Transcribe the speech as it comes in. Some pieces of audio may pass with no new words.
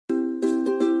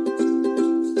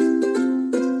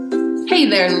Hey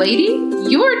there, lady.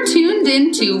 You're tuned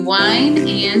into Wine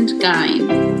and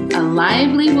Gyne, a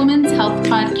lively women's health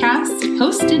podcast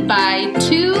hosted by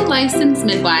two licensed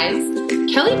midwives,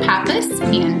 Kelly Pappas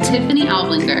and Tiffany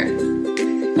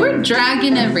Alblinger. We're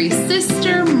dragging every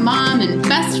sister, mom, and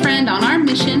best friend on our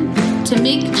mission to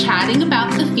make chatting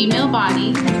about the female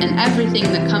body and everything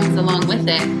that comes along with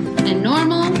it a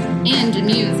normal and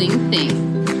amusing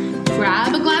thing.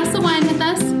 Grab a glass of wine with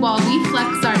us while we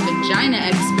flex our vagina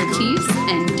expertise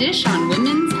and dish on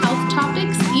women's health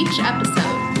topics each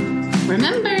episode.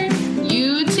 Remember,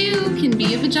 you too can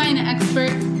be a vagina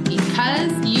expert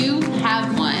because you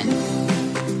have one.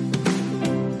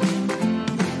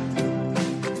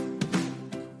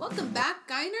 Welcome back,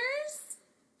 Gyners.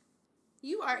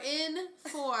 You are in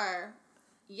for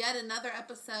yet another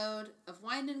episode of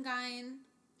Wine and Gyne.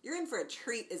 You're in for a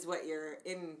treat is what you're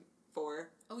in for.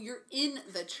 Oh, you're in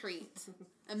the treat.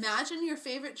 Imagine your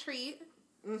favorite treat.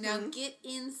 Mm-hmm. Now get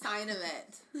inside of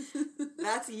it.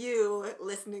 That's you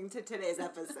listening to today's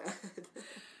episode.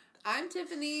 I'm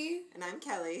Tiffany. And I'm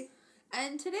Kelly.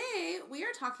 And today we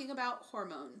are talking about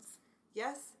hormones.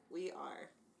 Yes, we are.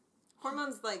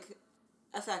 Hormones,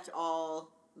 affect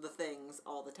all the things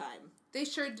all the time. They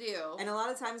sure do. And a lot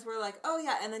of times we're like, oh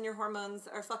yeah, and then your hormones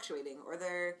are fluctuating, or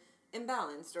they're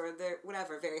imbalanced, or they're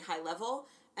whatever, very high level.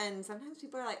 And sometimes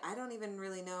people are like, I don't even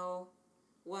really know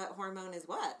what hormone is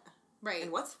what. Right.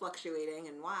 And what's fluctuating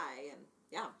and why. And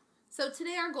yeah. So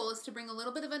today our goal is to bring a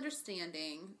little bit of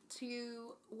understanding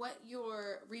to what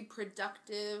your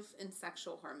reproductive and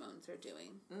sexual hormones are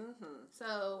doing. Mm-hmm.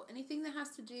 So anything that has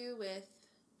to do with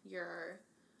your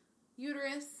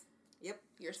uterus,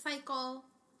 your cycle,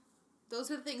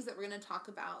 those are the things that we're going to talk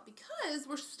about because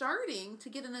we're starting to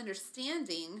get an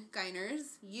understanding,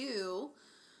 Gyners, you're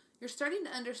starting to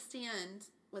understand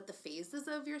what the phases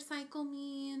of your cycle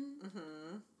mean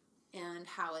and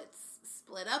how it's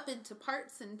split up into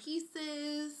parts and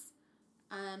pieces.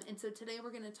 And so today we're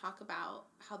going to talk about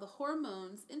how the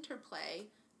hormones interplay.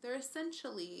 They're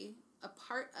essentially a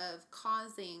part of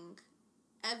causing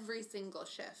every single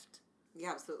shift.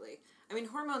 Yeah, absolutely. I mean,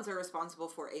 hormones are responsible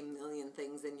for a million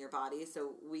things in your body,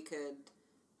 so we could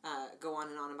go on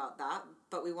and on about that.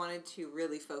 But we wanted to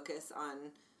really focus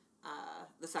on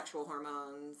the sexual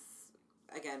hormones,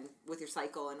 again, with your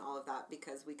cycle and all of that,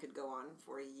 because we could go on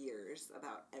for years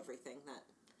about everything that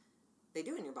they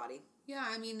do in your body. Yeah,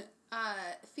 I mean,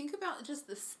 think about just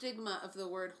the stigma of the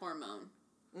word hormone.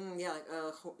 You're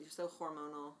so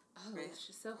hormonal. Oh, right? It's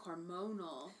just so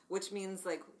hormonal. Which means,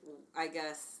 I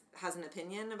guess, has an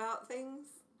opinion about things,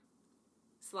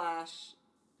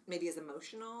 / maybe is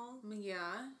emotional.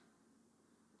 Yeah.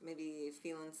 Maybe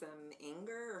feeling some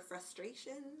anger or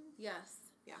frustration. Yes.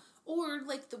 Yeah. Or,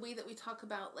 the way that we talk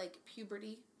about,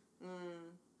 puberty.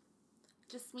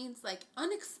 Just means,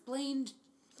 unexplained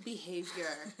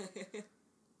behavior.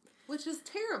 Which is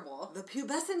terrible. The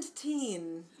pubescent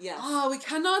teen. Yes. Oh, we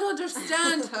cannot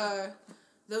understand her,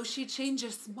 though she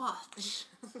changes much.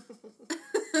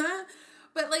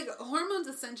 But, hormones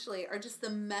essentially are just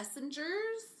the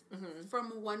messengers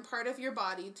from one part of your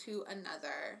body to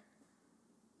another.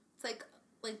 It's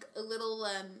like a little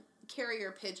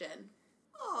carrier pigeon.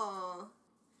 Oh,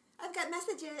 I've got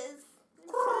messages.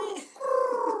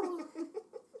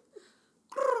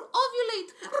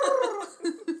 Ovulate.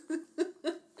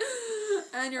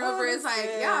 And your ovary is like,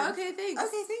 yeah, okay, thanks.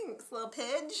 Okay, thanks, little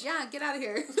pidge. Yeah, get out of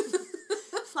here.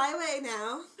 Fly away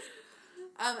now.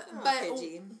 But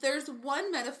Pidgey. There's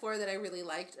one metaphor that I really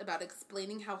liked about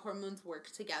explaining how hormones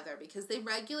work together because they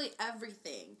regulate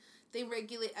everything. They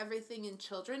regulate everything in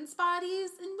children's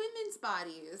bodies, in women's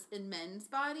bodies, in men's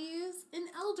bodies, in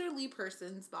elderly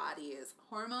persons' bodies.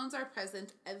 Hormones are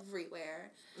present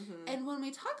everywhere. Mm-hmm. And when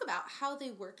we talk about how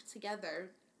they work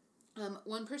together,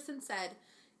 one person said,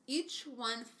 each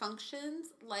one functions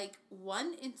like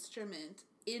one instrument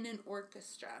in an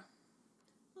orchestra.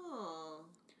 Oh.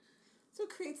 So it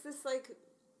creates this,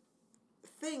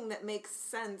 thing that makes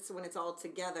sense when it's all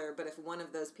together, but if one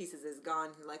of those pieces is gone,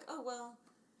 you're like, oh, well,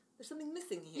 there's something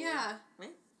missing here. Yeah.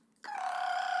 Right?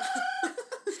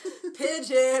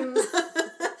 Pigeon!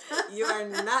 You are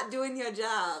not doing your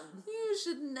job. You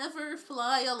should never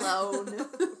fly alone.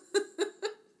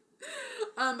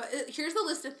 Here's a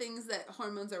list of things that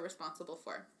hormones are responsible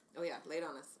for. Oh, yeah. Lay it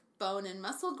on us. Bone and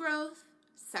muscle growth,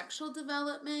 sexual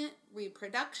development,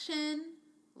 reproduction,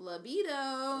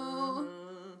 libido,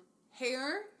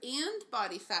 hair and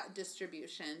body fat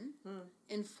distribution,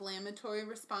 inflammatory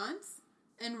response,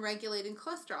 and regulating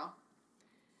cholesterol.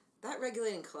 That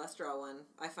regulating cholesterol one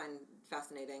I find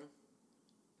fascinating.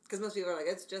 Because most people are like,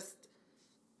 it's just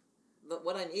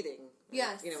what I'm eating.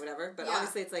 Yes. You know, whatever. But yeah.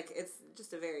 obviously it's like, it's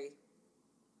just a very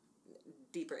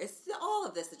deeper. All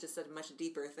of this is just a much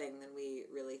deeper thing than we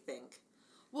really think.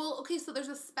 Well, okay, so there's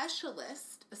a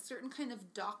specialist, a certain kind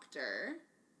of doctor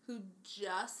who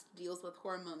just deals with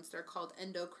hormones. They're called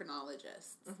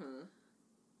endocrinologists. Mm-hmm.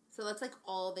 So that's like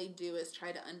all they do is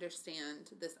try to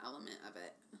understand this element of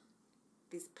it.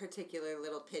 These particular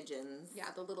little pigeons. Yeah,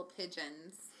 the little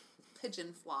pigeons.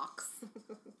 Pigeon flocks.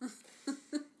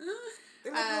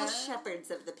 They're like little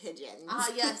shepherds of the pigeons. Ah,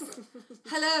 yes.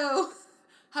 Hello.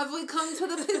 Have we come to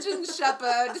the pigeon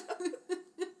shepherd?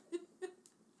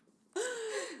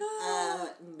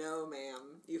 No,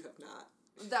 ma'am. You have not.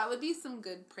 That would be some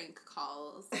good prank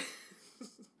calls.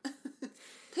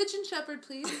 Pigeon shepherd,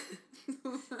 please.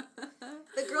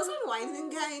 The girls on Wine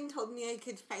and Dine told me I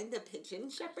could find a pigeon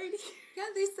shepherd. Yeah,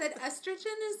 they said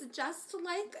estrogen is just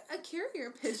like a carrier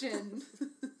pigeon.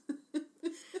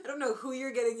 I don't know who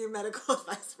you're getting your medical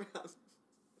advice from.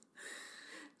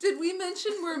 Did we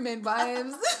mention we're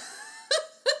midwives?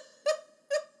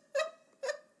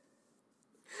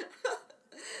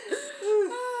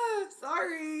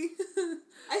 Sorry.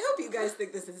 I hope you guys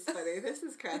think this is funny. This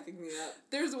is cracking me up.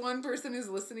 There's one person who's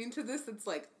listening to this that's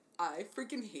like, I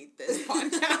freaking hate this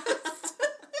podcast.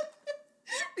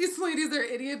 These ladies are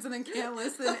idiots and they can't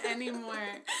listen anymore.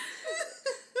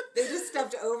 They just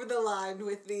stepped over the line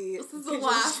with the... This is the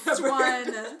last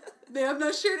one. They have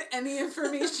not shared any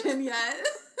information yet.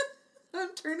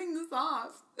 I'm turning this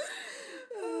off.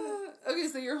 Okay,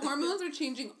 so your hormones are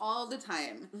changing all the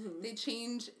time. Mm-hmm. They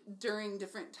change during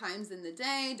different times in the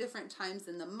day, different times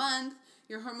in the month.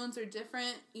 Your hormones are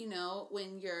different,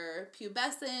 when you're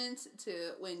pubescent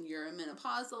to when you're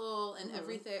menopausal and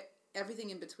everything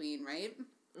in between, right?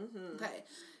 Mm-hmm. Okay.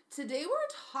 Today we're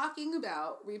talking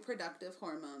about reproductive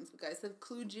hormones. You guys have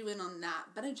clued you in on that,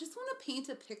 but I just want to paint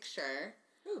a picture.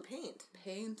 Ooh, paint.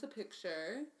 Paint a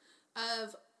picture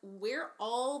of where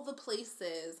all the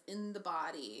places in the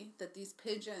body that these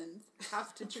pigeons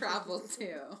have to travel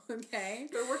to, okay?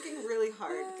 They're working really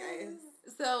hard, guys.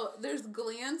 So there's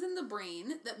glands in the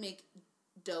brain that make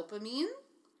dopamine,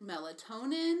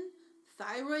 melatonin,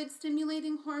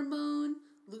 thyroid-stimulating hormone,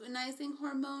 luteinizing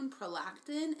hormone,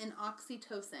 prolactin, and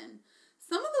oxytocin.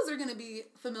 Some of those are going to be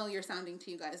familiar sounding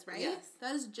to you guys, right? Yes.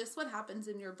 That is just what happens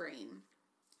in your brain.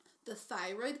 The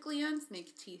thyroid glands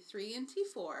make T3 and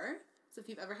T4. So if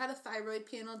you've ever had a thyroid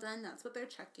panel done, that's what they're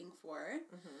checking for.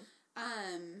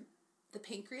 Mm-hmm. The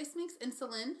pancreas makes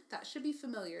insulin. That should be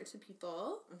familiar to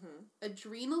people. Mm-hmm.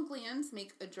 Adrenal glands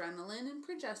make adrenaline and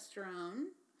progesterone.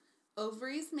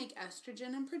 Ovaries make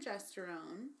estrogen and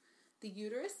progesterone. The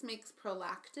uterus makes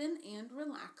prolactin and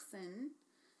relaxin.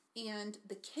 And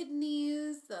the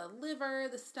kidneys, the liver,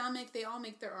 the stomach, they all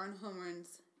make their own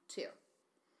hormones too.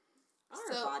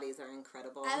 Our bodies are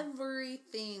incredible.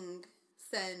 Everything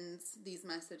sends these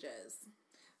messages.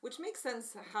 Which makes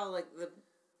sense how,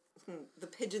 the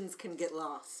pigeons can get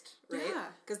lost, right? Yeah.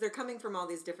 Because they're coming from all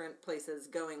these different places,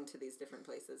 going to these different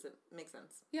places. It makes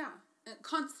sense. Yeah.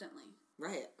 Constantly.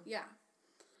 Right. Yeah.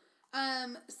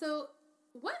 So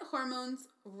what hormones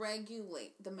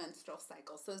regulate the menstrual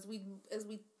cycle? So as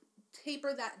we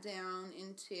taper that down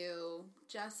into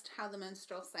just how the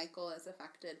menstrual cycle is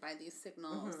affected by these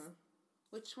signals,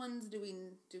 which ones do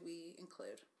we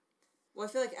include? Well, I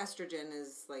feel like estrogen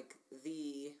is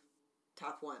the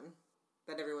top one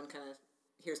that everyone kind of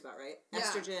hears about, right? Yeah.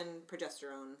 Estrogen,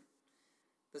 progesterone,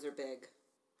 those are big.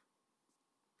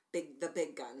 The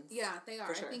big guns. Yeah, they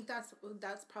are. Sure. I think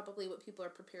that's probably what people are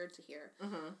prepared to hear.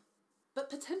 Mm-hmm. But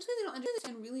potentially they don't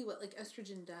understand really what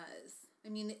estrogen does. I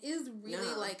mean, it is really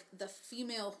the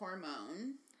female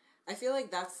hormone. I feel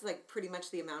like that's pretty much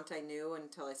the amount I knew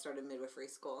until I started midwifery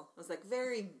school. It was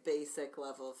very basic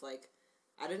level of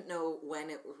I didn't know when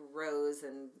it rose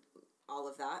and all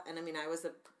of that. And I mean, I was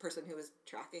a person who was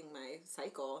tracking my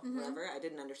cycle, whatever. I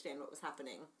didn't understand what was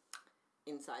happening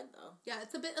inside, though. Yeah,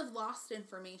 it's a bit of lost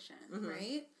information,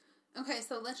 right? Okay,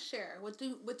 so let's share. What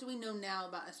do we know now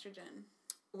about estrogen?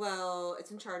 Well,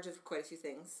 it's in charge of quite a few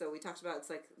things. So we talked about it's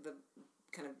the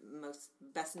kind of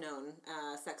best known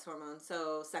sex hormone.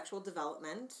 So sexual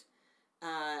development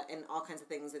and all kinds of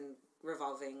things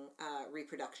revolving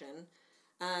reproduction.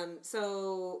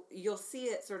 So you'll see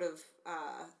it sort of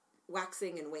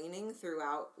waxing and waning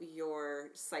throughout your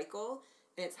cycle,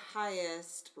 and it's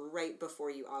highest right before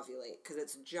you ovulate, because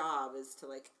its job is to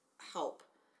help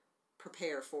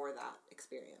prepare for that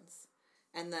experience.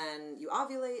 And then you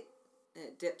ovulate, and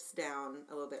it dips down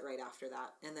a little bit right after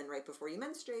that, and then right before you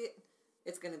menstruate,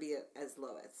 it's going to be as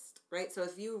lowest, right? So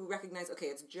if you recognize, okay,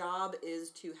 its job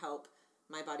is to help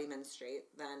my body menstruate,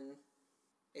 then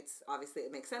it's obviously,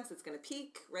 it makes sense. It's going to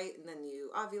peak, right? And then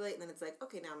you ovulate, and then it's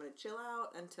okay, now I'm going to chill out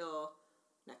until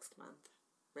next month,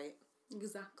 right?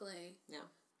 Exactly. Yeah.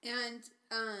 And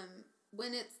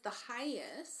when it's the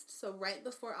highest, so right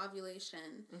before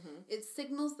ovulation, it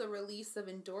signals the release of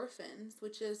endorphins,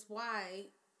 which is why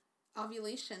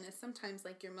ovulation is sometimes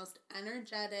like your most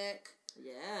energetic,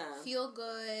 feel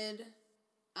good,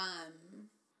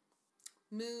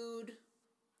 mood,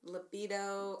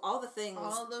 libido, all the things.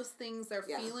 All those things are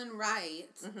feeling right.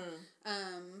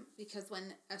 Because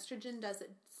when estrogen does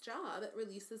its job, it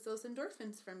releases those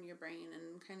endorphins from your brain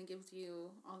and kind of gives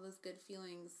you all those good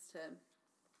feelings to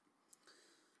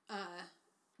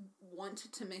want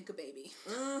to make a baby.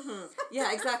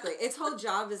 Yeah, exactly. Its whole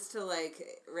job is to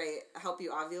help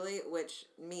you ovulate, which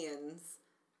means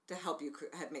to help you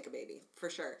make a baby, for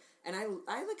sure. And I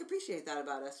appreciate that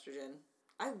about estrogen.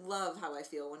 I love how I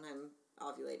feel when I'm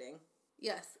ovulating.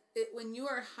 Yes. When you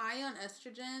are high on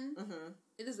estrogen,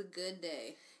 it is a good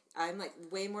day. I'm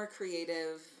way more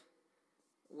creative,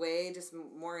 way just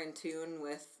more in tune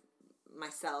with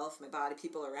myself, my body,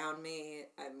 people around me.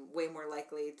 I'm way more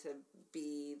likely to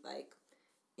be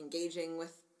engaging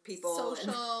with people.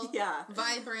 Social, and,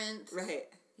 vibrant. Right.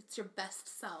 It's your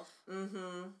best self.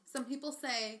 Some people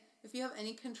say if you have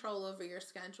any control over your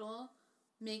schedule,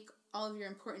 make all of your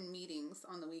important meetings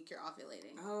on the week you're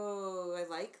ovulating. Oh, I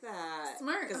like that.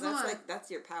 Smart. Because that's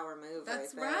your power move.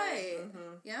 That's right.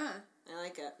 Yeah. I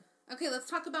like it. Okay, let's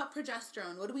talk about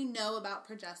progesterone. What do we know about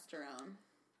progesterone?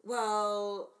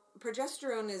 Well,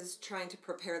 progesterone is trying to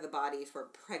prepare the body for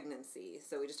pregnancy.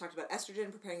 So we just talked about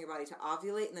estrogen preparing your body to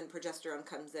ovulate, and then progesterone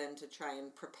comes in to try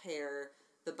and prepare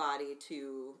the body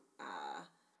to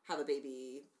have a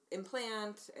baby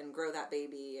implant and grow that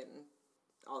baby and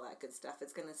all that good stuff.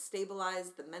 It's going to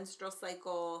stabilize the menstrual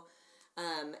cycle,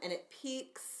 and it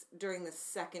peaks during the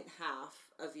second half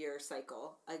of your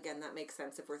cycle. Again, that makes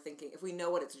sense if we know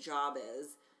what its job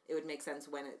is, it would make sense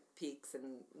when it peaks and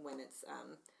when it's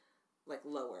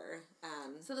lower.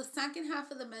 So the second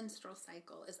half of the menstrual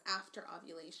cycle is after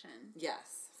ovulation.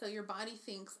 Yes. So your body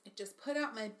thinks, I just put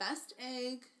out my best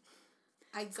egg.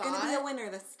 It's going to be a winner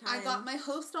this time. I got my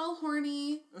host all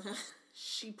horny.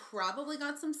 She probably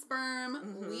got some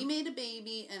sperm. We made a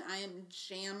baby, and I am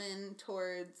jamming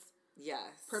towards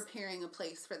preparing a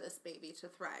place for this baby to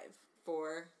thrive.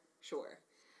 For sure.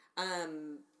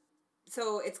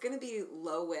 So it's going to be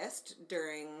lowest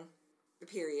during the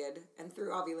period and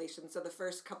through ovulation, so the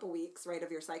first couple weeks, right,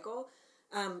 of your cycle.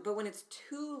 But when it's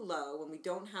too low, when we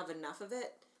don't have enough of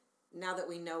it, now that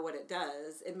we know what it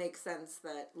does, it makes sense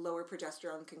that lower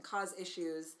progesterone can cause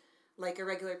issues like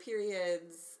irregular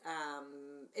periods,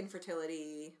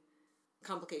 infertility,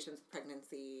 complications with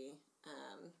pregnancy,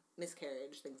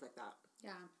 miscarriage, things like that.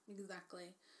 Yeah,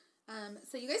 exactly.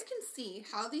 So you guys can see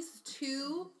how these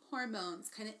two hormones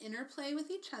kind of interplay with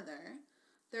each other.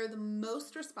 They're the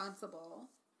most responsible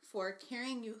for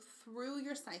carrying you through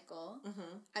your cycle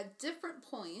at different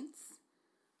points.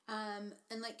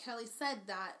 And like Kelly said,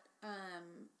 that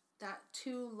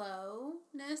too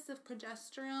lowness of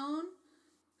progesterone,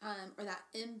 or that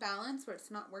imbalance where it's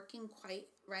not working quite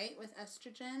right with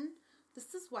estrogen.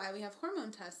 This is why we have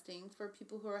hormone testing for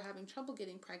people who are having trouble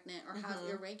getting pregnant or have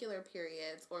irregular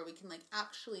periods, or we can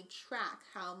actually track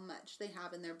how much they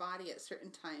have in their body at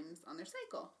certain times on their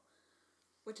cycle.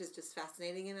 Which is just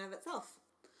fascinating in and of itself.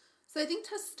 So I think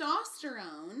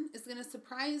testosterone is going to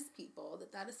surprise people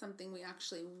that is something we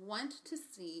actually want to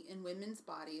see in women's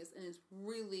bodies and is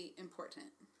really important.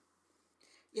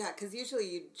 Yeah, because usually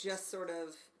you just sort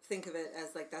of think of it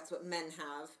as that's what men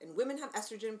have. And women have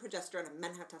estrogen, progesterone, and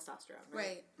men have testosterone, right?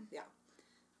 Right. Yeah.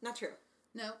 Not true.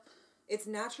 Nope. It's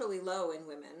naturally low in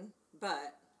women,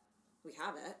 but we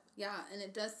have it. Yeah, and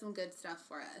it does some good stuff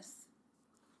for us.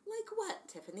 Like what,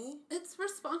 Tiffany? It's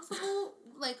responsible,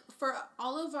 for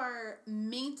all of our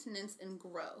maintenance and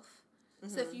growth.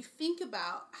 So if you think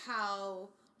about how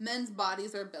men's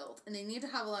bodies are built, and they need to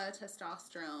have a lot of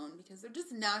testosterone because they're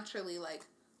just naturally,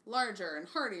 larger and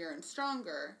hardier and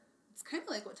stronger. It's kind of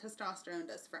like what testosterone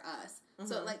does for us.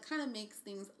 So it, kind of makes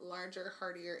things larger,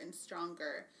 hardier, and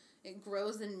stronger. It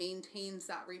grows and maintains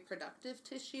that reproductive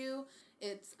tissue.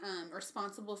 It's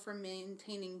responsible for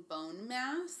maintaining bone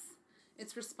mass.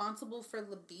 It's responsible for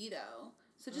libido.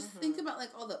 So just think about,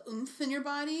 all the oomph in your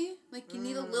body. You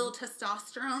need a little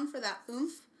testosterone for that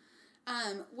oomph.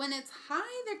 When it's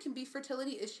high, there can be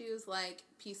fertility issues like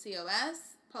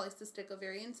PCOS, polycystic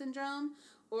ovarian syndrome,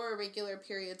 or irregular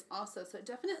periods also. So it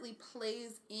definitely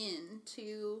plays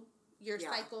into your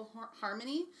cycle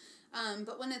harmony.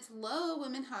 But when it's low,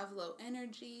 women have low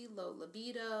energy, low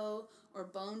libido, or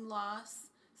bone loss.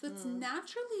 So it's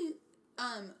naturally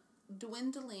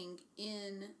dwindling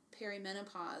in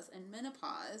perimenopause and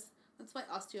menopause. That's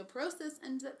why osteoporosis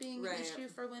ends up being Right. an issue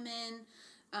for women.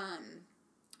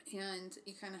 And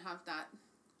you kind of have that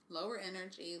lower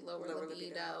energy, lower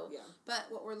libido. Yeah. But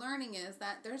what we're learning is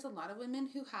that there's a lot of women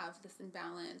who have this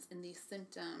imbalance and these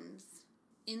symptoms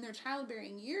in their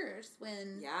childbearing years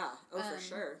when... Yeah. Oh, for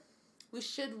sure. We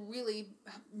should really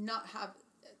not have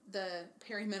the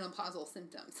perimenopausal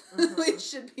symptoms. Mm-hmm. We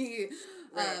should be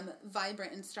Right.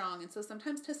 vibrant and strong. And so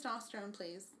sometimes testosterone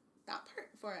plays that part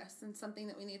for us and something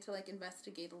that we need to, like,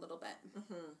 investigate a little bit.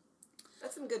 Mm-hmm.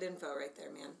 That's some good info right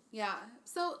there, man. Yeah.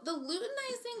 So the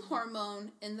luteinizing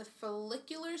hormone and the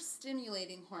follicular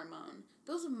stimulating hormone,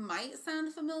 those might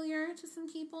sound familiar to some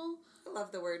people. I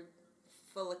love the word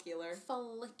follicular.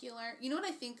 Follicular. You know what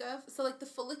I think of? So, like, the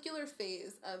follicular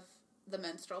phase of the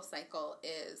menstrual cycle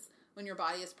is when your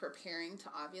body is preparing to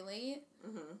ovulate.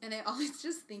 Mm-hmm. And I always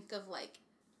just think of, like,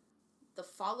 the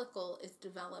follicle is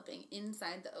developing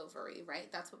inside the ovary,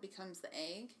 right? That's what becomes the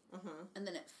egg. Mm-hmm. And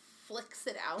then it flicks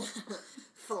it out.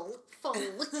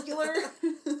 Follicular.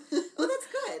 Oh, that's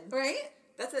good. Right?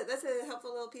 That's a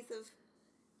helpful little piece of...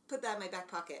 Put that in my back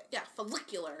pocket. Yeah,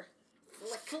 follicular.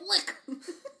 Flick. Flick.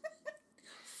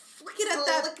 Flick it at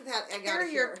that I got it carrier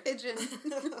here. pigeon.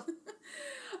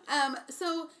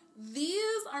 So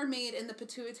these are made in the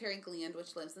pituitary gland,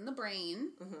 which lives in the brain,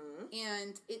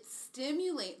 and it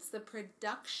stimulates the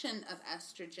production of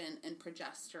estrogen and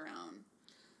progesterone.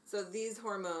 So these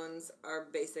hormones are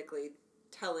basically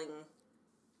telling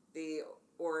the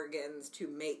organs to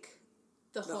make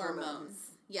The the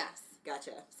hormones. Yes.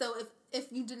 Gotcha. So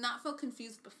if you did not feel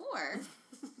confused before,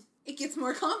 it gets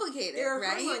more complicated, There are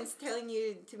right? hormones telling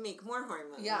you to make more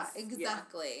hormones. Yeah,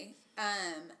 exactly.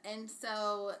 And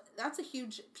so that's a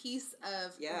huge piece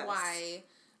of Yes. why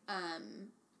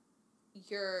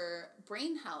your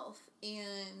brain health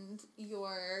and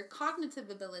your cognitive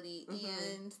ability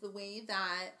and the way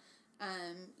that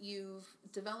you've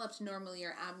developed normally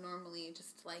or abnormally,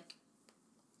 just like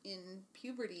in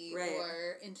puberty Right.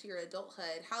 or into your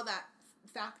adulthood, how that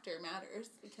factor matters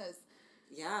because...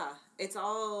 Yeah, it's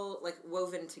all like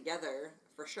woven together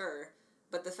for sure.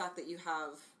 But the fact that you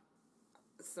have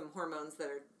some hormones that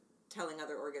are telling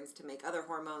other organs to make other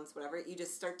hormones, whatever, you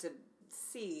just start to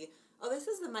see, oh, this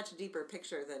is a much deeper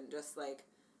picture than just like,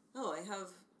 oh, I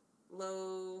have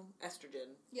low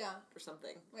estrogen Yeah, or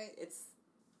something. right.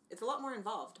 It's a lot more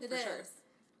involved It for is. sure.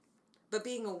 But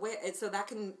being aware, so that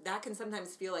can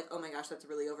sometimes feel like, oh my gosh, that's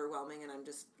really overwhelming, and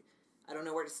I don't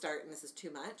know where to start, and this is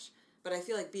too much. But I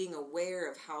feel like being aware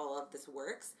of how all of this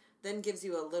works then gives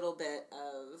you a little bit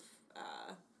of,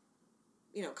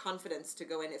 confidence to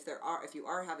go in if you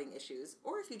are having issues,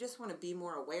 or if you just want to be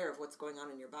more aware of what's going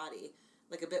on in your body,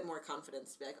 like a bit more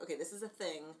confidence to be like, okay, this is a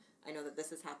thing. I know that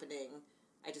this is happening.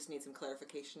 I just need some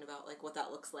clarification about like what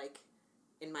that looks like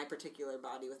in my particular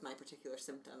body with my particular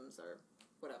symptoms or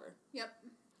whatever. Yep.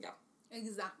 Yeah.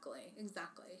 Exactly.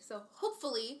 So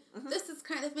hopefully this is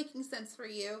kind of making sense for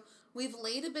you. We've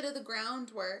laid a bit of the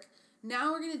groundwork.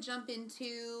 Now we're going to jump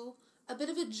into a bit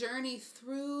of a journey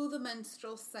through the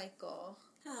menstrual cycle.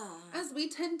 As we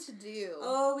tend to do.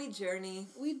 Oh, we journey.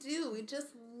 We do. We just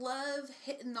love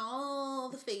hitting all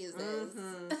the phases.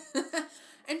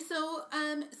 And so,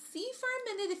 see for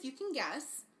a minute if you can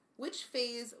guess which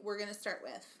phase we're going to start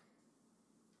with.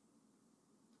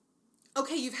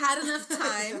 Okay, you've had enough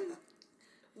time.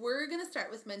 We're going to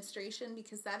start with menstruation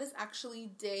because that is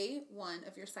actually day 1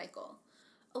 of your cycle.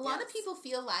 A lot of people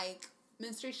feel like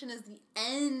menstruation is the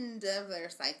end of their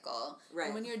cycle. Right.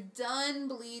 And when you're done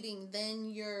bleeding, then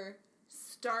you're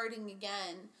starting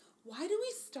again. Why do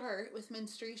we start with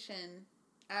menstruation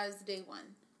as day 1?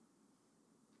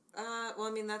 Well,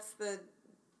 I mean, that's the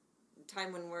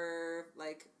time when we're,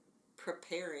 like,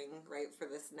 preparing, right, for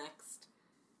this next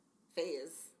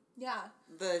phase. Yeah.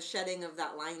 The shedding of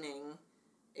that lining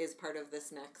is part of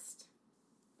this next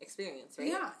experience, right?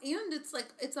 Yeah, and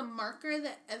it's a marker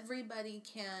that everybody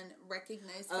can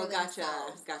recognize for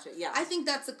themselves. Gotcha, yeah. I think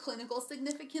that's the clinical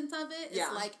significance of it. Yeah.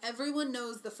 It's like everyone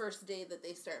knows the first day that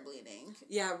they start bleeding.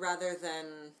 Yeah, rather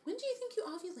than... When do you think you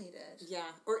ovulated?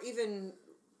 Yeah, or even,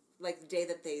 like, the day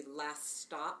that they last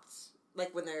stopped,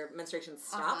 like, when their menstruation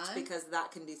stopped, because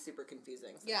that can be super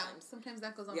confusing sometimes. Yeah, sometimes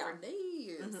that goes on for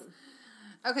days. Mm-hmm.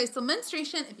 Okay, so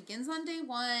menstruation, it begins on day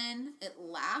 1. It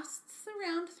lasts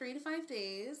around 3 to 5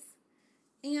 days.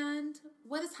 And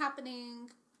what is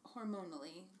happening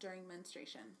hormonally during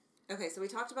menstruation? Okay, so we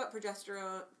talked about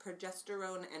progesterone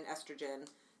and estrogen.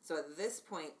 So at this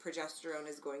point, progesterone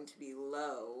is going to be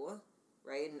low,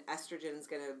 right? And estrogen is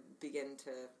going to begin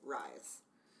to rise.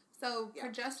 So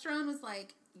progesterone was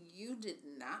like, you did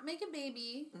not make a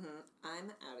baby. Mm-hmm.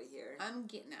 I'm out of here. I'm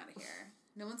getting out of here.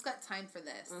 No one's got time for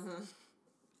this. Mm-hmm.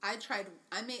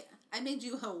 I made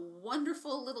you a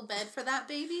wonderful little bed for that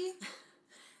baby.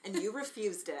 And you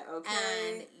refused it, okay?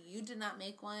 And you did not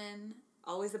make one.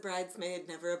 Always a bridesmaid,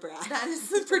 never a bride. That is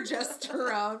the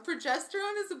progesterone.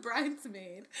 Progesterone is a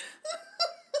bridesmaid.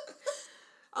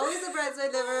 Always a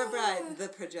bridesmaid, never a bride. The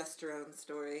progesterone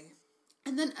story.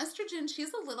 And then estrogen, she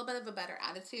has a little bit of a better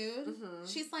attitude. Mm-hmm.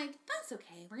 She's like, that's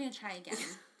okay. We're going to try again.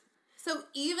 So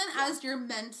even as you're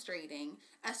menstruating,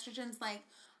 estrogen's like,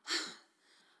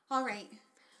 all right.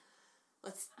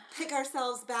 Let's pick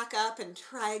ourselves back up and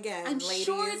try again, ladies.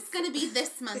 Sure it's going to be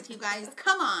this month, you guys.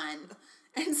 Come on.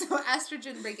 And so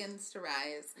estrogen begins to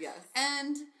rise. Yes.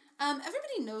 And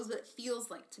everybody knows what it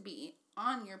feels like to be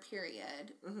on your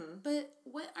period. Mm-hmm. But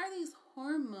what are these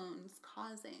hormones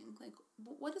causing? Like,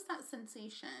 what is that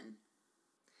sensation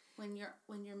when you're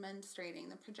menstruating?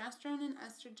 The progesterone and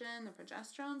estrogen, the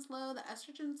progesterone's low, the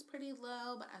estrogen's pretty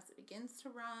low, but as it begins to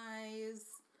rise...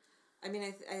 I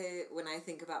mean, I when I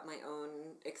think about my own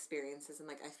experiences, and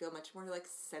I feel much more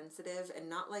sensitive, and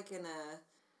not in a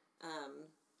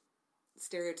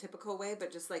stereotypical way,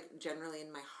 but just generally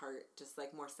in my heart, just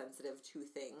more sensitive to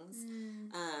things,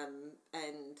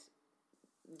 and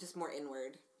just more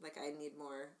inward. I need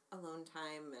more alone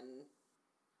time, and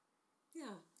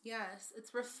yeah. Yes,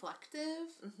 it's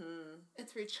reflective. Mm-hmm.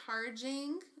 It's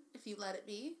recharging if you let it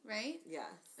be, right? Yes.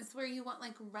 It's where you want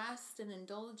rest and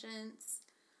indulgence.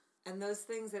 And those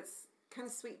things, it's kind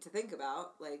of sweet to think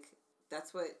about.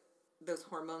 That's what those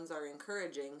hormones are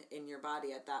encouraging in your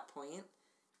body at that point.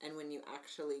 And when you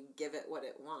actually give it what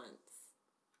it wants,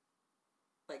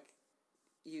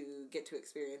 you get to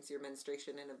experience your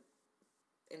menstruation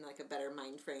in a better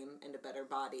mind frame and a better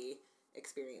body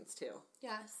experience too.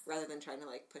 Yes. Rather than trying to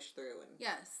push through and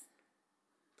yes,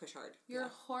 push hard. Your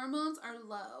hormones are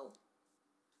low.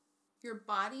 Your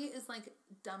body is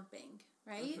dumping,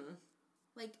 right? Mm-hmm.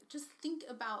 Just think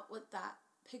about what that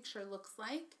picture looks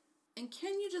like. And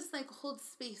can you just, hold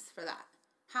space for that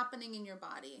happening in your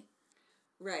body?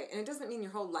 Right. And it doesn't mean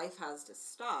your whole life has to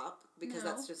stop, because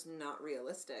that's just not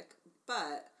realistic.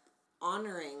 But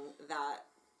honoring that,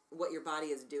 what your body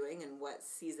is doing and what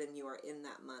season you are in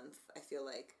that month, I feel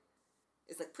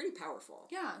is pretty powerful.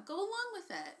 Yeah. Go along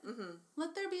with it. Mm-hmm.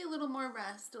 Let there be a little more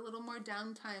rest, a little more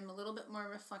downtime, a little bit more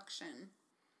reflection.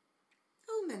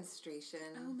 Oh, menstruation.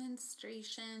 Oh,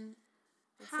 menstruation.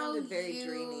 It sounded very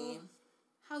dreamy.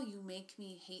 How you make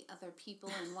me hate other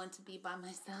people and want to be by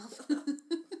myself.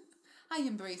 I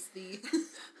embrace thee.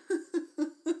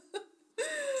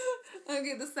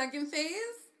 Okay, the second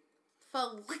phase.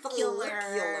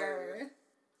 Follicular.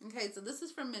 Okay, so this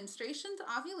is from menstruation to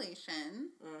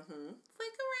ovulation. Mm-hmm.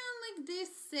 It's around day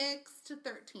 6 to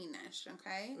 13-ish,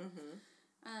 okay? Mm-hmm.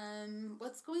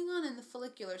 What's going on in the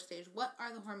follicular stage? What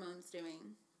are the hormones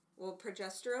doing? Well,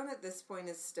 progesterone at this point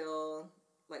is still,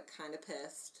 kind of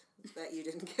pissed that you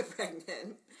didn't get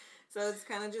pregnant. So it's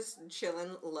kind of just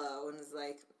chilling low, and it's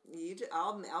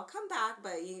I'll come back,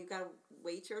 but you gotta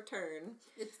wait your turn.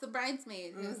 It's the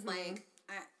bridesmaid who's mm-hmm.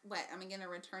 Am I gonna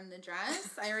return the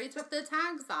dress? I already took the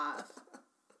tags off.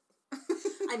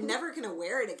 I'm never gonna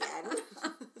wear it again.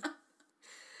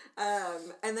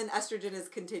 And then estrogen is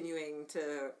continuing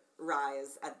to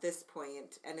rise at this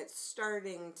point, and it's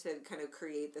starting to kind of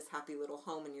create this happy little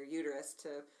home in your uterus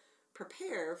to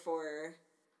prepare for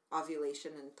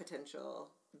ovulation and potential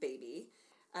baby.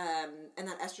 And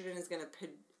that estrogen is going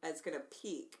to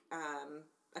peak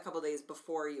a couple days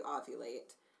before you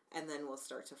ovulate, and then will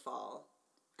start to fall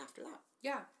after that.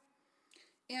 Yeah.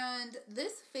 And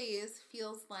this phase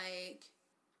feels like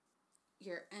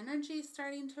your energy is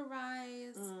starting to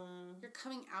rise. You're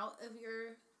coming out of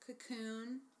your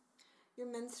cocoon. Your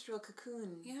menstrual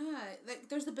cocoon. Yeah.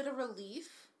 There's a bit of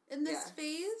relief in this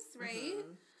phase, right?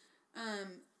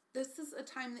 Mm-hmm. This is a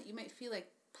time that you might feel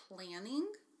like planning.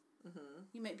 Mm-hmm.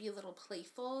 You might be a little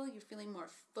playful. You're feeling more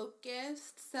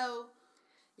focused. So...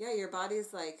 yeah, your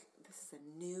body's this is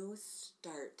a new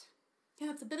start.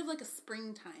 Yeah, it's a bit of a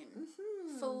springtime.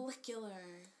 Mm-hmm.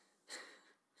 Follicular.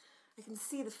 I can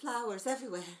see the flowers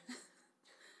everywhere.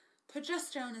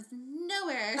 Progesterone is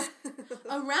nowhere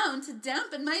around to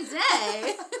dampen my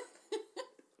day.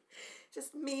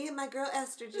 Just me and my girl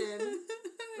estrogen.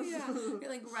 Yeah.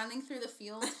 You're running through the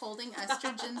fields holding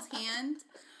estrogen's hand.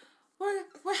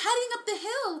 We're heading up the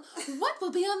hill. What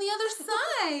will be on the other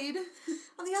side?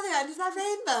 On the other end is that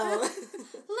rainbow.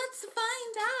 Let's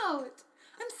find out.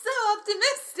 I'm so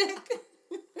optimistic.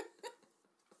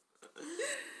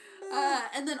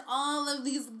 And then all of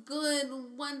these good,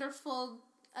 wonderful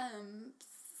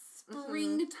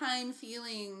springtime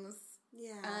feelings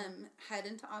head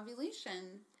into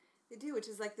ovulation. They do, which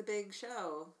is the big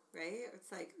show. right?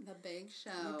 It's like the big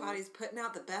show. Your body's putting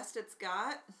out the best it's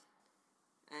got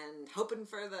and hoping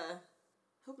for the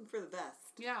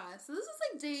best. Yeah, so this is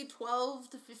like day 12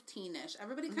 to 15-ish.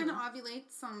 Everybody kind of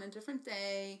ovulates on a different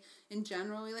day. In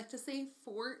general, we like to say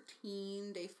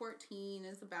 14. Day 14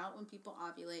 is about when people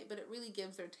ovulate, but it really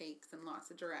gives or takes in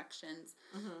lots of directions.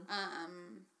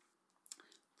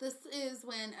 This is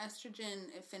when estrogen,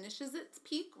 it finishes its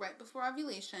peak right before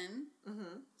ovulation.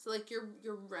 So like you're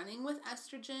running with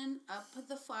estrogen up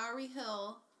the flowery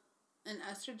hill, and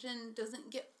estrogen doesn't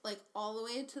get like all the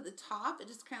way to the top. It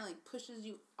just kind of like pushes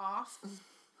you off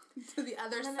to the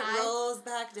other side. It rolls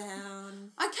back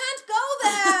down. I can't go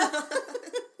there.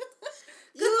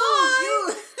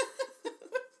 You.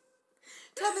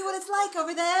 Tell me what it's like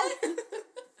over there.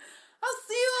 I'll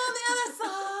see you on the other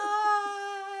side.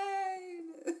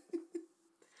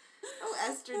 Oh,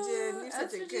 estrogen. You're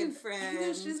such a good friend.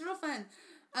 Yeah, she's real fun.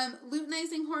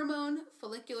 Luteinizing hormone,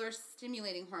 follicular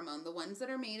stimulating hormone, the ones that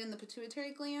are made in the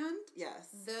pituitary gland. Yes.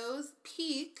 Those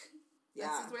peak. Yeah.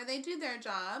 This is where they do their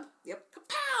job. Yep.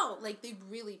 Kapow! Like, they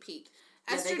really peak.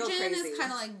 Yeah, Estrogen they go crazy. is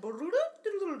kind of like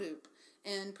doop.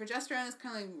 And progesterone is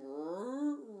kind of like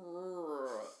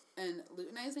and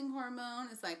luteinizing hormone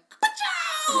is like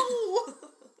kapow!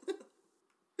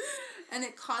 And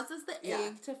it causes the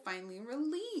egg to finally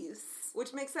release.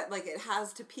 Which makes it, like, it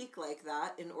has to peak like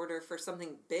that in order for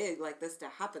something big like this to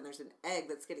happen. There's an egg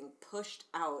that's getting pushed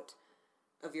out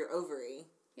of your ovary.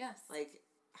 Yes. Like,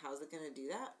 how's it going to do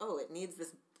that? Oh, it needs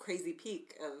this crazy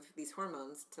peak of these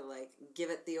hormones to, like, give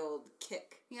it the old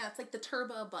kick. Yeah, it's like the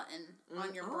turbo button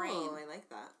on your brain. Oh, I like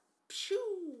that.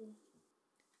 Pshoo!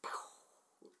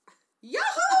 Yahoo!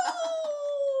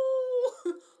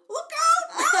 Look out!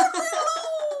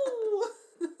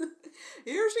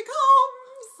 Here she comes!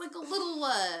 It's like a little,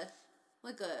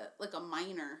 like a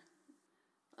miner.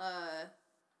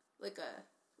 Like a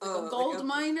gold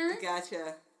miner.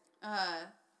 Gotcha.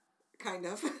 Kind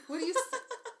of. What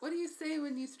do you say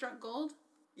when you struck gold?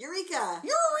 Eureka!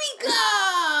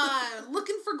 Eureka!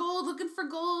 Looking for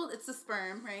gold. It's the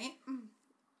sperm, right?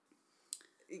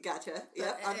 Gotcha.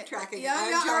 Yep, I'm tracking. Yeah,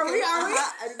 I'm tracking. Are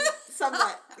we?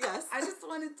 Somewhat, yes. I just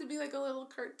want it to be like a little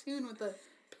cartoon with a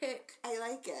pick. I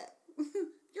like it.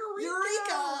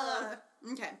 Eureka!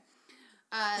 Okay.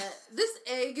 This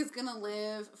egg is going to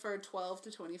live for 12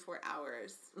 to 24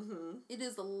 hours. It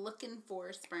is looking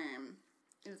for sperm.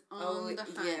 It is on the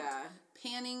hunt. Yeah.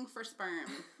 Panning for sperm.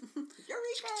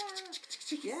 Eureka!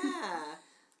 Yeah.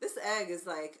 This egg is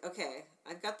like, okay,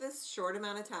 I've got this short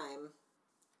amount of time.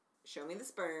 Show me the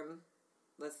sperm.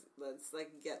 Let's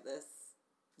like get this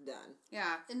done.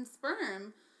 Yeah, and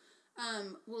sperm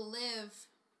will live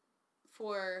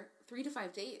for 3 to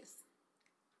 5 days.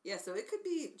 Yeah, so it could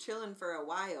be chilling for a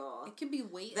while. It could be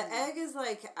waiting. The egg is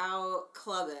like out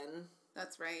clubbing.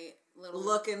 That's right.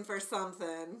 Looking for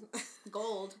something.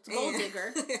 Gold. It's a gold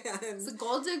digger. It's a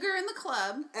gold digger in the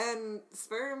club. And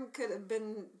sperm could have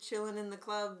been chilling in the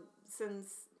club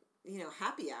since,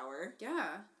 happy hour.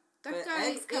 Yeah. That but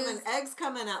guy eggs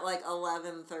coming at like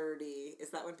 11:30.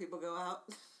 Is that when people go out?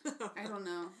 I don't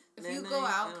know. If Midnight? You go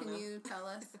out, can you tell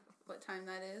us what time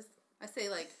that is? I say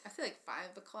like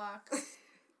 5:00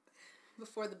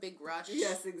 before the big rush.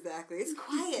 Yes, exactly. It's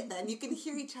quiet then. You can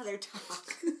hear each other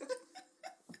talk.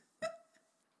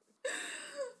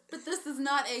 But this is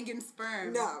not egg and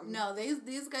sperm. No,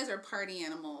 these guys are party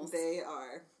animals. They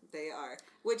are.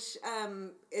 Which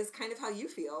is kind of how you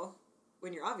feel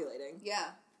when you're ovulating.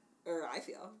 Yeah. Or I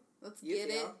feel. Let's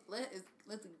get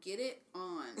it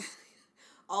on.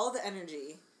 All the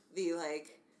energy, the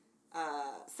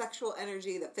sexual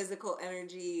energy, the physical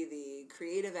energy, the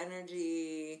creative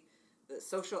energy, the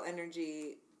social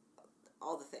energy,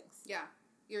 all the things. Yeah.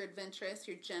 You're adventurous,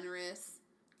 you're generous,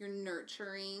 you're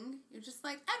nurturing. You're just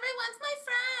like, everyone's my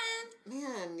friend.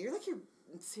 Man, you're like your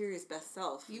serious best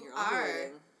self. You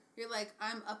are. You're like,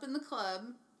 I'm up in the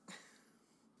club.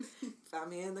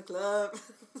 Found me in the club.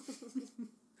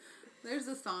 There's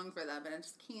a song for that, but I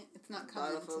just can't. It's not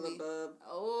coming to me.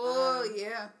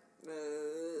 Yeah.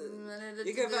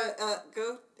 You can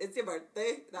go. It's your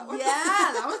birthday. That one. Yeah,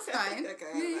 that one's fine.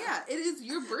 Okay. Yeah. It is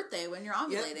your birthday when you're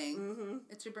ovulating. Yep. Mm-hmm.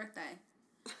 It's your birthday.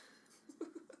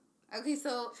 Okay,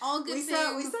 so all good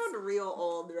things. We sound real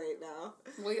old right now.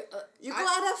 You go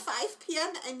out at 5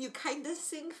 p.m. and you kind of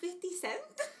sing 50 Cent?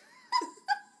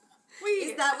 Wait.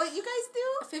 Is that what you guys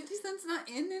do? 50 Cent's not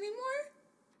in anymore?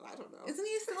 I don't know. Isn't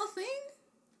he still a thing?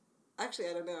 Actually,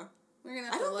 I don't know. We're going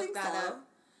to have to look that up.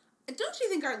 Don't you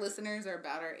think our listeners are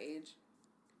about our age?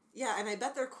 Yeah, and I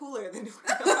bet they're cooler than we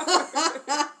are.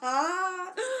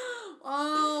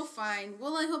 Oh, fine.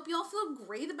 Well, I hope you all feel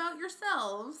great about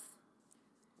yourselves.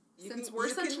 Since we're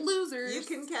such losers. You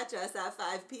can catch us at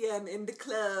 5 p.m. in the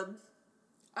club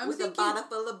with a bottle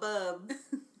full of bub.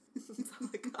 That's all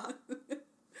I got.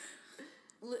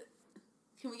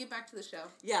 Can we get back to the show?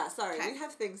 Yeah, sorry. Okay. We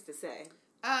have things to say.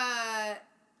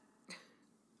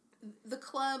 The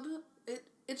club,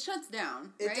 it shuts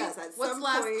down, right? It does. At What's some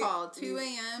last point, call? 2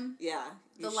 a.m.? Yeah.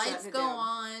 The lights go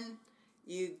on.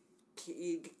 You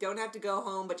don't have to go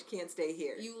home, but you can't stay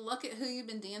here. You look at who you've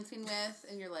been dancing with,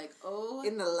 and you're like, oh.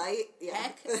 In the light? Yeah.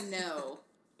 Heck no.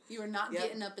 You are not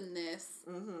getting up in this.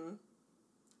 Mm-hmm.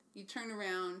 You turn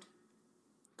around,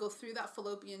 go through that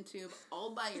fallopian tube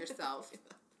all by yourself.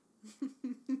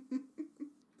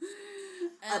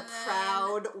 A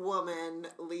proud woman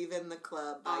leaving the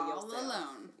club by yourself. All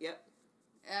alone. Yep.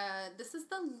 This is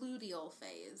the luteal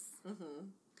phase. Mm-hmm.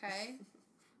 Okay?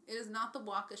 It is not the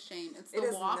walk of shame. It's the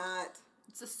walk. Not.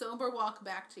 It's a sober walk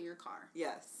back to your car.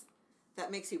 Yes.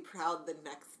 That makes you proud the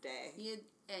next day.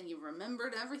 And you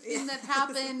remembered everything that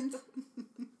happened.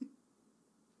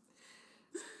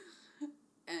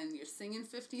 And you're singing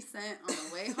 50 Cent on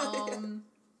the way home.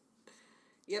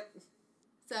 Yep.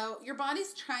 So your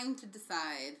body's trying to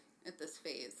decide at this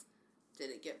phase. Did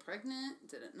it get pregnant?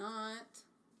 Did it not?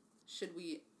 Should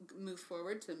we move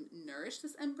forward to nourish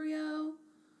this embryo?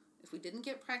 If we didn't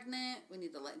get pregnant, we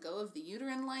need to let go of the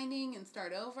uterine lining and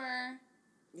start over.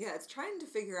 Yeah, it's trying to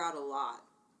figure out a lot,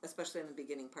 especially in the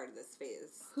beginning part of this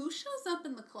phase. Who shows up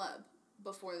in the club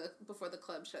before the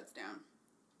club shuts down?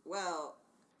 Well,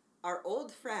 our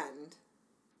old friend,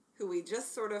 who we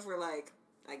just sort of were like,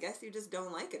 I guess you just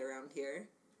don't like it around here,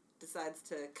 decides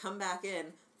to come back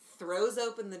in, throws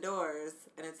open the doors,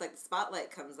 and it's like the spotlight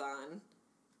comes on,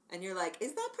 and you're like,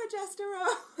 is that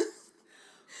progesterone?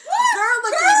 Girl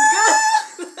looking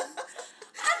good.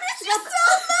 I miss you so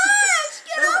much.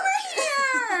 Get over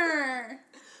here.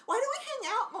 Why don't we hang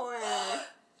out more?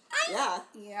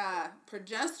 Yeah.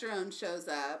 Progesterone shows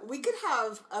up. We could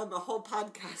have a whole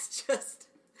podcast just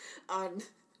on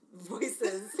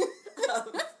voices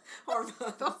of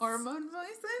hormones. The hormone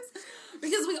voices?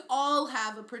 Because we all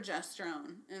have a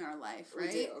progesterone in our life, right?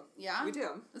 We do. Yeah? We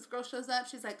do. This girl shows up.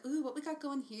 She's like, ooh, what we got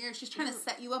going here? She's trying to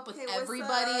set you up with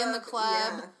everybody in the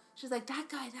club. Yeah. She's like, that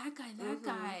guy.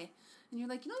 And you're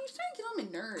like, you're starting to get on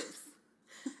my nerves.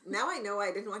 Now I know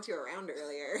I didn't want you around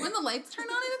earlier. When the lights turn on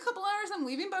in a couple hours, I'm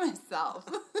leaving by myself.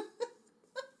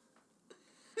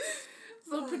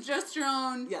 So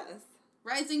progesterone. Yes.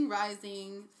 Rising,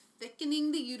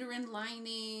 thickening the uterine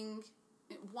lining.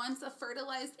 It wants a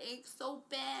fertilized egg so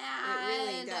bad. It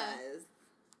really does.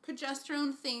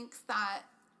 Progesterone thinks that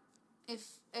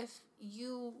if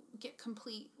you get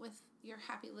complete with your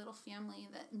happy little family,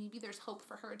 that maybe there's hope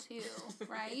for her too,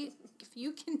 right? If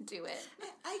you can do it.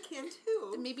 I can too.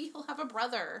 Then maybe he'll have a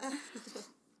brother.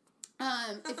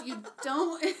 If you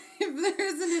don't, if there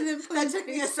isn't an implantation. That took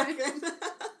me a second.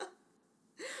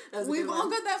 We've all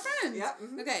got that friend. Yep.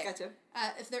 Mm-hmm. Okay. Gotcha.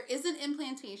 If there is an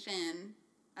implantation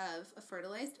of a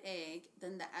fertilized egg,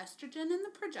 then the estrogen and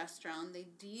the progesterone, they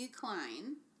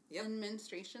decline and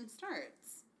menstruation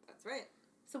starts. That's right.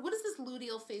 So what does this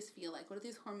luteal phase feel like? What are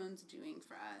these hormones doing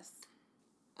for us?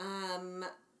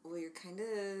 Well, you're kind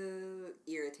of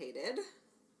irritated.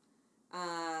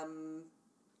 I'm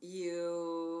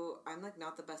like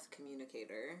not the best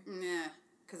communicator. Yeah.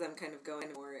 Because I'm kind of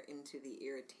going more into the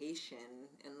irritation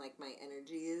and like my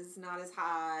energy is not as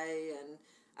high and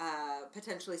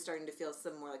potentially starting to feel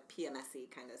some more like PMS-y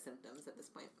kind of symptoms at this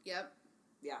point. Yep.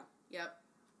 Yeah. Yep.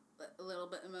 A little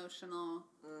bit emotional.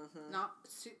 Mm-hmm.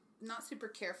 Not super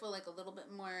careful, like a little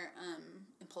bit more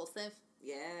impulsive.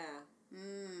 Yeah.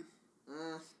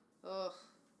 Ugh.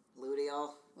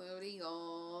 Luteal.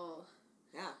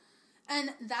 Yeah.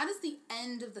 And that is the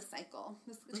end of the cycle.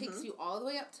 This takes you all the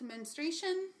way up to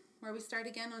menstruation, where we start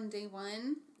again on day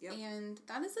 1. Yep. And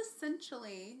that is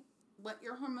essentially what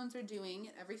your hormones are doing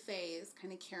at every phase,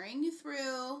 kind of carrying you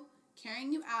through,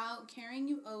 carrying you out, carrying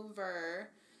you over.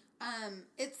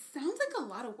 It sounds like a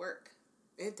lot of work.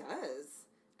 It does.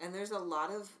 And there's a lot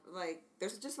of,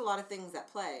 there's just a lot of things at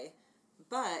play.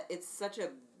 But it's such a,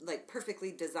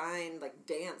 perfectly designed,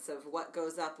 dance of what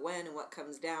goes up when and what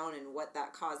comes down and what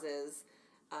that causes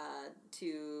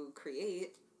to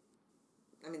create.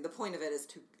 I mean, the point of it is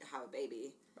to have a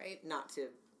baby. Right. Not to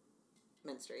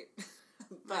menstruate.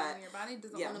 But your body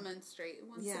doesn't want to menstruate. It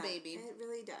wants a baby. It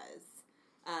really does.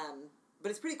 But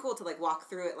it's pretty cool to, walk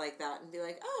through it like that and be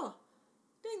like, oh,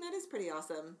 dang, that is pretty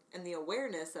awesome. And the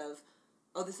awareness of,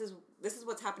 oh, this is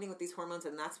what's happening with these hormones,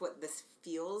 and that's what this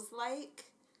feels like,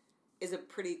 is a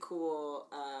pretty cool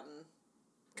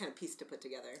kind of piece to put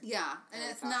together. Yeah, and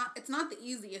it's not the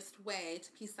easiest way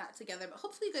to piece that together, but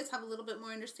hopefully you guys have a little bit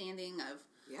more understanding of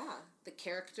the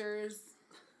characters,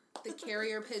 the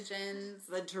carrier pigeons,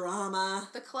 the drama,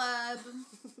 the club,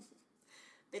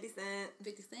 50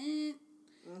 Cent.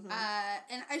 Mm-hmm.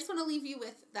 And I just want to leave you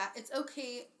with that. It's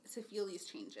okay to feel these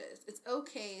changes. It's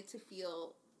okay to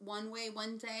feel one way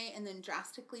one day and then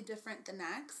drastically different the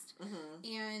next. Mm-hmm.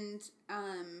 And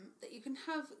that you can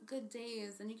have good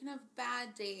days and you can have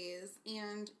bad days.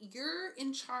 And you're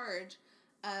in charge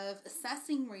of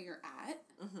assessing where you're at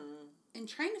and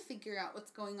trying to figure out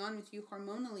what's going on with you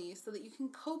hormonally so that you can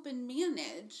cope and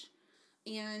manage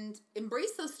and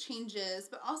embrace those changes,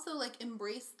 but also like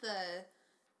embrace the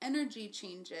energy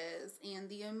changes and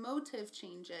the emotive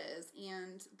changes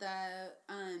and the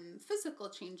physical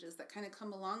changes that kind of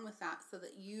come along with that so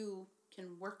that you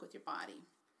can work with your body.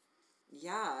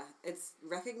 Yeah, it's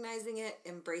recognizing it,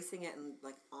 embracing it, and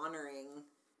like honoring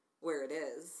where it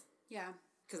is. Yeah.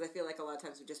 Because I feel like a lot of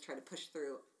times we just try to push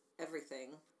through everything.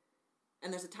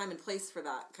 And there's a time and place for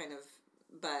that kind of,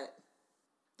 but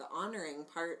the honoring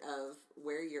part of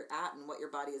where you're at and what your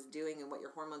body is doing and what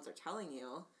your hormones are telling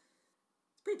you,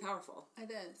 it's pretty powerful. It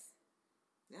is.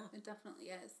 Yeah. It definitely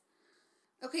is.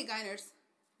 Okay, Gyners,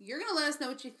 you're going to let us know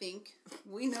what you think.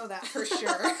 We know that for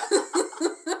sure.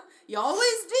 You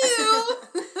always do.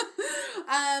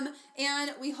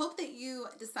 And we hope that you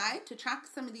decide to track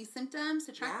some of these symptoms,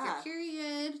 to track your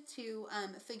period, to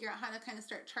figure out how to kind of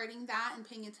start charting that and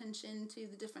paying attention to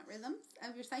the different rhythms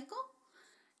of your cycle.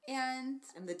 And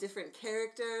the different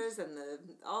characters and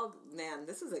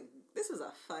this was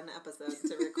a fun episode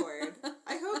to record.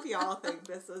 I hope y'all think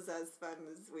this was as fun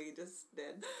as we just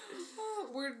did.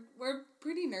 We're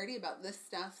pretty nerdy about this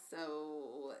stuff,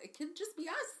 so it could just be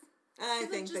us. I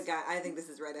think this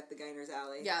is right up the Gyners'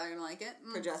 alley. Yeah, they're gonna like it.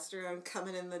 Progesterone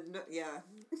coming in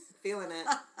feeling it.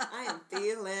 I am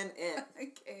feeling it.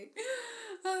 Okay.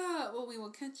 Well, we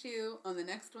will catch you on the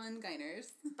next one,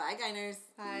 Gyners. Bye, Gyners.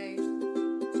 Bye.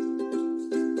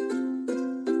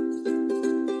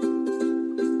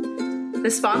 The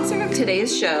sponsor of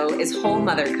today's show is Whole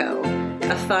Mother Co.,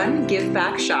 a fun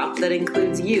give-back shop that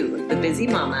includes you, the busy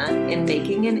mama, in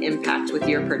making an impact with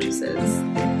your purchases.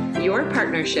 Your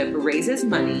partnership raises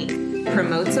money,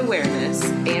 promotes awareness,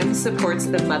 and supports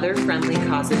the mother-friendly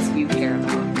causes you care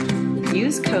about.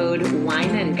 Use code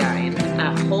WINEANDGYN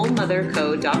at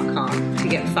wholemotherco.com to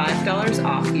get $5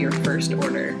 off your first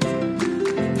order.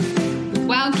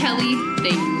 Wow, Kelly,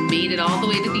 they made it all the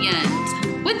way to the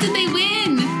end. What did they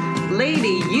win?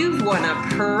 Lady, you've won a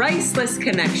priceless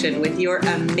connection with your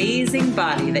amazing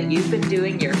body that you've been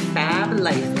doing your fab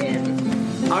life in.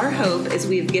 Our hope is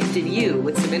we've gifted you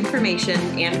with some information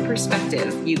and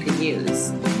perspective you can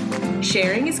use.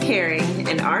 Sharing is caring,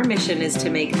 and our mission is to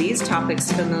make these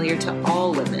topics familiar to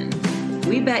all women.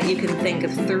 We bet you can think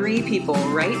of 3 people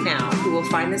right now who will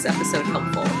find this episode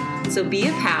helpful. So be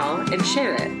a pal and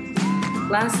share it.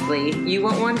 Lastly, you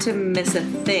won't want to miss a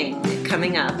thing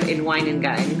coming up in Wine and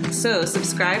Gyn, so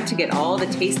subscribe to get all the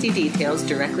tasty details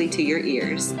directly to your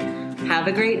ears. Have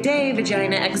a great day,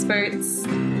 vagina experts!